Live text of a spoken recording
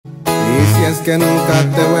si es que nunca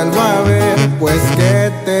te vuelvo a ver, pues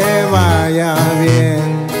que te vaya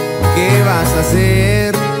bien. ¿Qué vas a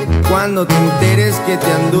hacer cuando te enteres que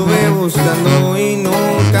te anduve buscando y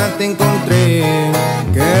nunca te encontré?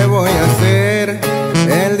 ¿Qué voy a hacer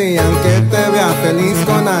el día en que te vea feliz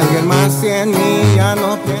con alguien más y en mí ya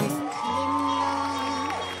no pienso?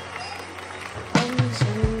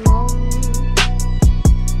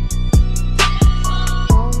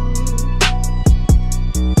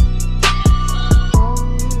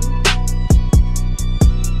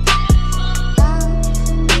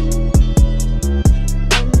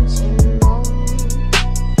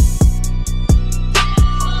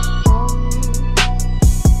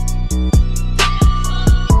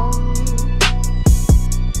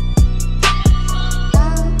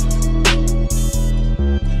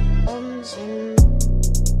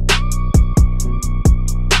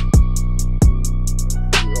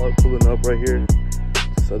 Pulling up right here,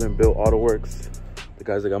 Southern Built Auto Works. The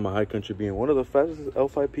guys that got my high country being one of the fastest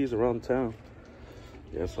L5Ps around town.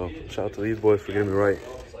 Yeah, so shout out to these boys for getting me right.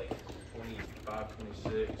 It's like 25,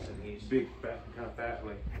 26, and he's big, fat, kind of fat,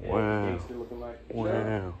 like Wow. gangster looking like.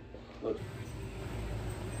 Wow. Look.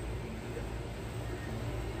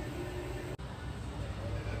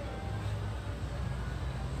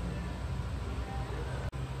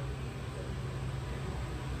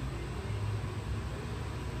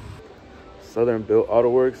 Southern Built Auto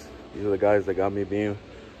Works. These are the guys that got me being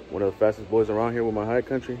one of the fastest boys around here with my high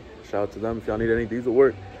country. Shout out to them. If y'all need any diesel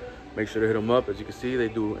work, make sure to hit them up. As you can see, they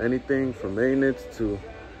do anything from maintenance to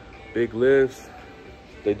big lifts.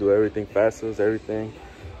 They do everything, fastest, everything.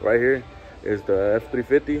 Right here is the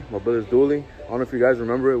F350, my brother's dually. I don't know if you guys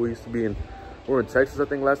remember it. We used to be we're in Texas, I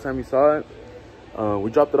think, last time you saw it.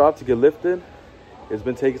 We dropped it off to get lifted. It's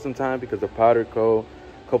been taking some time because of powder coat,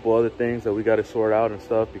 couple other things that we got to sort out and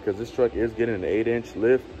stuff, because this truck is getting an 8-inch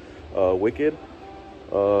lift, wicked,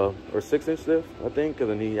 or 6-inch lift, I think, and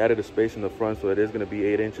then he added a space in the front, so it is going to be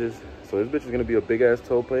 8 inches. So this bitch is going to be a big ass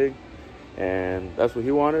toe peg, and that's what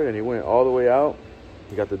he wanted, and he went all the way out.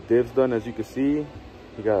 He got the divs done, as you can see.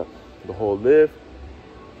 He got the whole lift.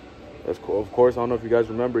 That's cool. Of course, I don't know if you guys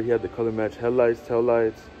remember, he had the color match headlights, tail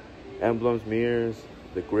lights, emblems, mirrors,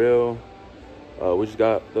 the grill. We just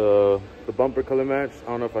got the bumper color match.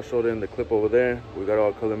 I don't know if I showed it in the clip over there. We got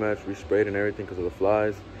all color match, resprayed and everything because of the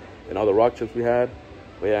flies and all the rock chips we had.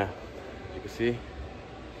 But yeah, as you can see,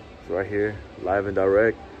 it's right here, live and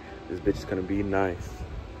direct. This bitch is gonna be nice.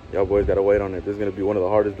 Y'all boys gotta wait on it. This is gonna be one of the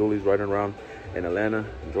hardest dualies riding around in Atlanta,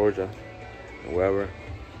 in Georgia, and wherever.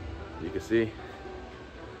 You can see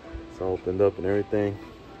it's all opened up and everything.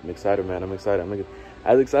 I'm excited, man. I'm excited.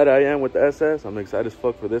 As excited I am with the SS, I'm excited as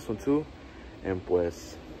fuck for this one too. And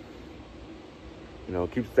pues, you know,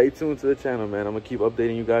 stay tuned to the channel, man. I'm gonna keep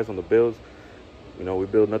updating you guys on the builds. You know, we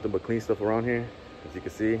build nothing but clean stuff around here, as you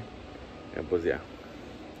can see. And pues, yeah,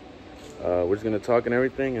 we're just gonna talk and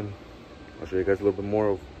everything, and I'll show you guys a little bit more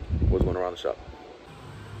of what's going around the shop.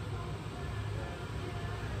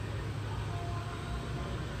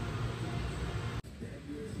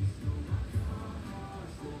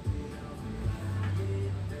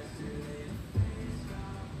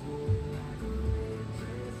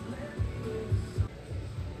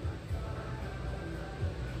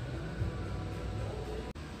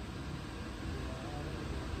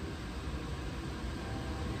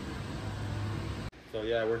 So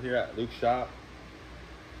yeah, we're here at Luke's shop.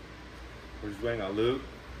 We're just waiting on Luke,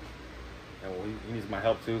 and he needs my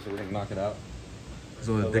help too, so we're gonna knock it out.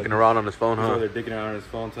 So they're dicking around on his phone, huh? So they're dicking around on his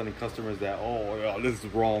phone, telling customers that, oh yeah, this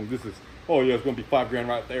is wrong. This is, oh yeah, it's gonna be $5 grand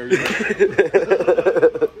right there. You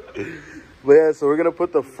know? But yeah, so we're gonna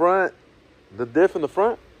put the front, the diff in the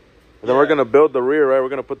front, and then we're gonna build the rear, right? We're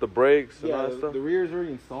gonna put the brakes and all that stuff. The rear is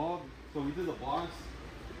already installed. So we did the blocks.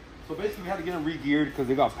 So basically, we had to get them re-geared because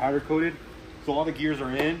they got powder coated. So all the gears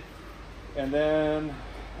are in, and then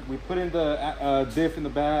we put in the diff in the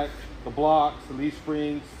back, the blocks, the leaf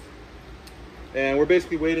springs, and we're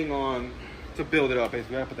basically waiting to build it up.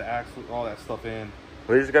 Basically, we gotta put the axle, all that stuff in.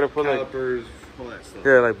 We just gotta put calipers, all that stuff.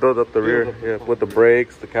 Yeah, like build up the rear, yeah, with the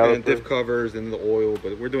brakes, the calipers, and diff covers, and the oil.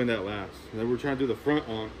 But we're doing that last. And then we're trying to do the front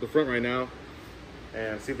right now,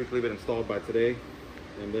 and see if we can leave it installed by today,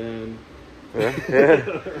 and then. Yeah.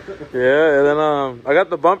 And then I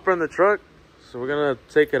got the bumper in the truck. So we're gonna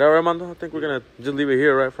take it out, Armando. I think we're gonna just leave it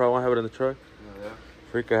here, right? For I won't have it in the truck. Yeah.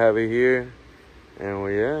 We could have it here, and well,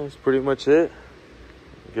 yeah, that's pretty much it.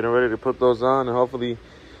 Getting ready to put those on, and hopefully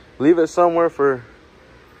leave it somewhere for.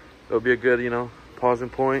 It'll be a good, you know, pausing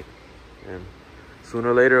point, and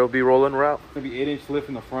sooner or later it'll be rolling route. It's gonna be 8-inch lift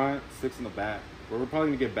in the front, 6 in the back. We're probably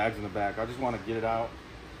gonna get bags in the back. I just want to get it out,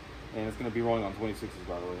 and it's gonna be rolling on 26s,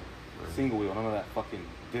 by the way. Single wheel, none of that fucking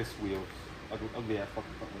disc wheels. Ugly ass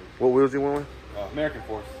fucking wheels. What wheels you went with? American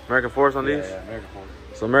Force. American Force on these? Yeah, American Force.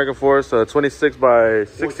 So American Force, 26 by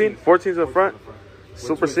 16? 14's in front.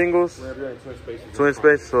 Super singles. Twin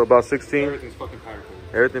space, so about 16. Everything's fucking powder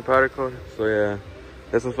coated. Everything powder coated. So yeah,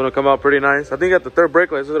 this one's gonna come out pretty nice. I think you got the third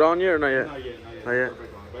brake light. Is it on yet or not yet? Not yet. Not yet.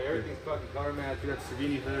 But everything's fucking color match. You got the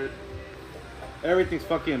Savini hood. Everything's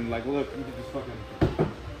fucking like, look, you can just fucking.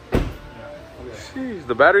 Jeez,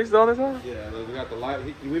 the battery's still on this one? Yeah, we got the light.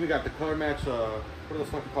 We even got the color match. What are those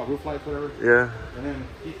fucking called? Roof lights, whatever. Yeah. And then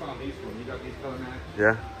he found these for me. You got these color match.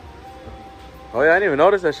 Yeah. Oh yeah, I didn't even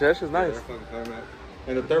notice that shit. That shit's nice. Yeah, fucking color match.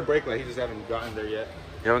 And the third brake light, he just haven't gotten there yet.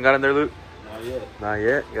 You haven't got in there, Luke? Not yet. Not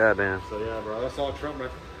yet? Goddamn. So yeah, bro, that's all Trump, man.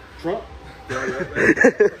 Trump?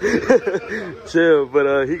 Chill,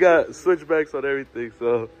 but he got switchbacks on everything,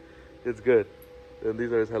 so it's good. And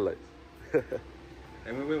these are his headlights.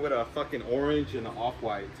 And we went with a fucking orange and an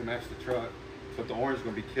off-white to match the truck. But the orange is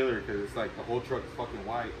gonna be killer because it's like the whole truck is fucking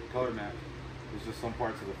white, color match. It's just some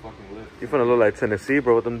parts of the fucking lift. You finna look like Tennessee,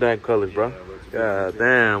 bro, with them damn colors, bro. God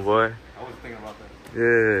damn, boy. I wasn't thinking about that.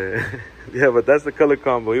 Yeah. Yeah, but that's the color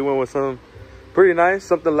combo. He went with something pretty nice,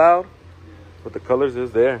 something loud. But the colors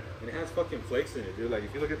is there. And it has fucking flakes in it, dude. Like,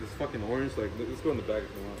 if you look at this fucking orange, like, let's go in the back if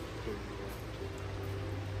you want.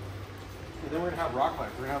 And then we're gonna have rock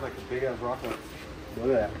lights. We're gonna have like a big ass rock lights.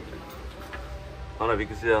 Look at that. I don't know if you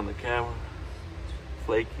can see that on the camera.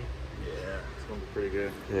 Flaky. Yeah, it's gonna be pretty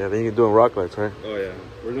good. Yeah, then you're doing rock lights, right? Oh yeah,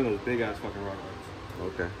 we're doing those big ass fucking rock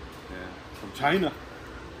lights. Okay. Yeah, from China.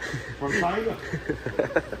 From China.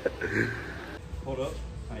 Hold up.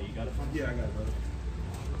 Hey, you got it from? Yeah, I got it,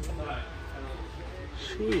 brother.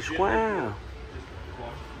 Sheesh, wow.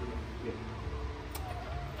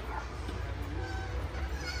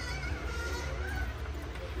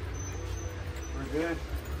 We're good.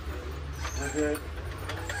 We're good.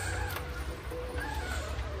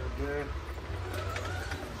 We're good.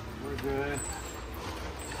 We're good.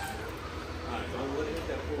 Alright, so I'm gonna hit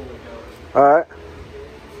that pool like that. Alright.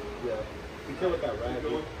 Yeah. You kill with that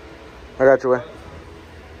rag. I got you, way.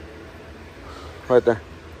 Right there.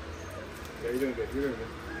 Yeah, you're doing good. You're doing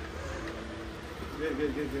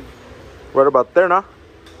good. Good. Right about there now. I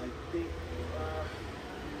think.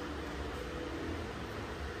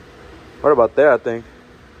 Right about there, I think.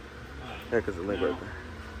 Yeah, because the link right there.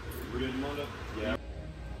 We're good, Mondo? Yeah.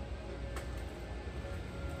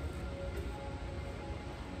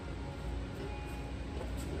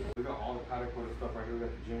 We got all the powder coated stuff right here. We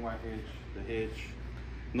got the Gen Y hitch, the hitch,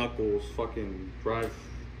 knuckles, fucking drive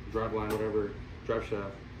line, whatever, drive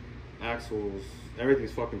shaft, axles,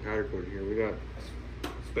 everything's fucking powder coated here. We got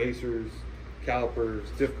spacers,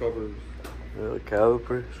 calipers, diff covers,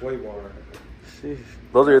 Calipers. sway bar. Sheesh.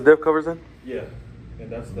 Those are your diff covers then? Yeah, and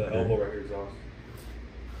that's the elbow right here, exhaust.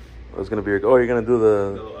 Oh, it's gonna be your. Oh, you're gonna do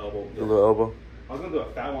the The little elbow. the little elbow. I was gonna do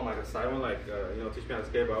a fat one, like a side one, like you know, teach me how to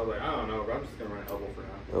skate. But I was like, I don't know, bro. I'm just gonna run elbow for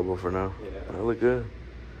now. Elbow for now. Yeah. That look good.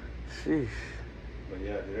 Sheesh. But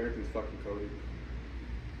yeah, dude, everything's fucking coated.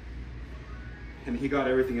 And he got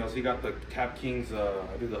everything else. He got the Cap Kings.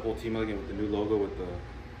 I did the whole team again with the new logo with the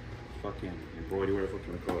fucking embroidery, whatever the fuck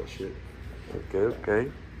you wanna call it, shit. Okay.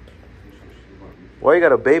 Why you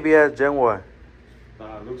got a baby ass Gen Y?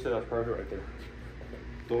 Luke said that's perfect right there.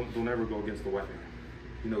 Don't ever go against the white man.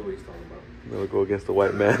 You know what he's talking about. Never go against the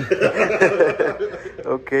white man.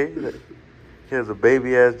 Okay. He has a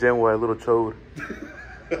baby ass Gen Y, little chode.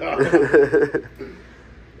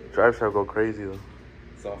 Drive shaft go crazy though.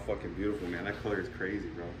 It's all fucking beautiful, man. That color is crazy,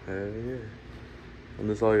 bro. Hell yeah. And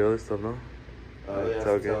there's all your other stuff, no? Yeah,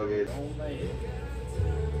 tailgate.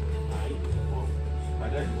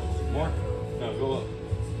 Right there. More? No, go up.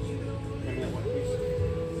 Give me that one, please.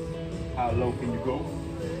 How low can you go?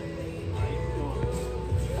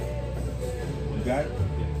 You got it?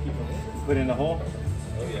 Yeah, keep it. Put it in the hole?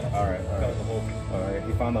 Oh, yeah. All right. Got the hole. All right,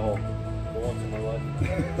 he found the hole. The one to my left.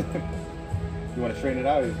 You want to straighten it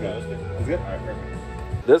out? It's good. It's good? All right,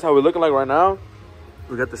 perfect. This is how we're looking like right now.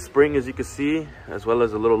 We got the spring, as you can see, as well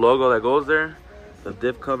as the little logo that goes there. The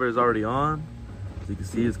diff cover is already on. As you can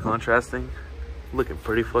see, it's contrasting. Looking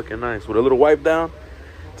pretty fucking nice. With a little wipe down,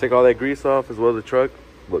 take all that grease off, as well as the truck.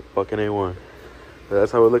 Look fucking A1. But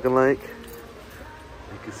that's how we're looking like.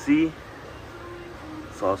 You can see,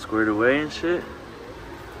 it's all squared away and shit.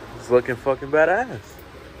 It's looking fucking badass.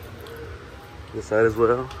 This side as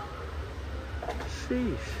well.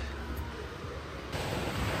 Sheesh.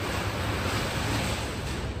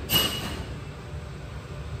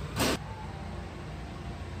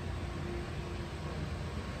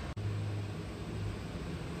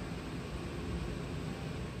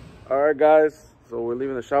 All right, guys, so we're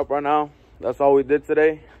leaving the shop right now. That's all we did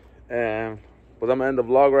today. And I'm gonna end the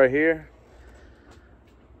vlog right here.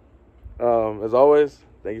 As always,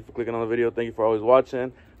 thank you for clicking on the video. Thank you for always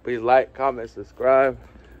watching. Please like, comment, subscribe.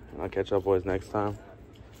 And I'll catch y'all boys next time.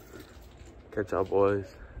 Catch y'all boys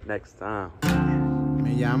next time.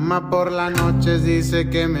 Me llama por las noches, dice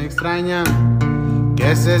que me extraña,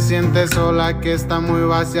 que se siente sola, que está muy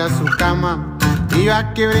vacía su cama, y yo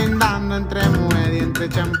aquí brindando entre mujer y entre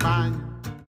champaña.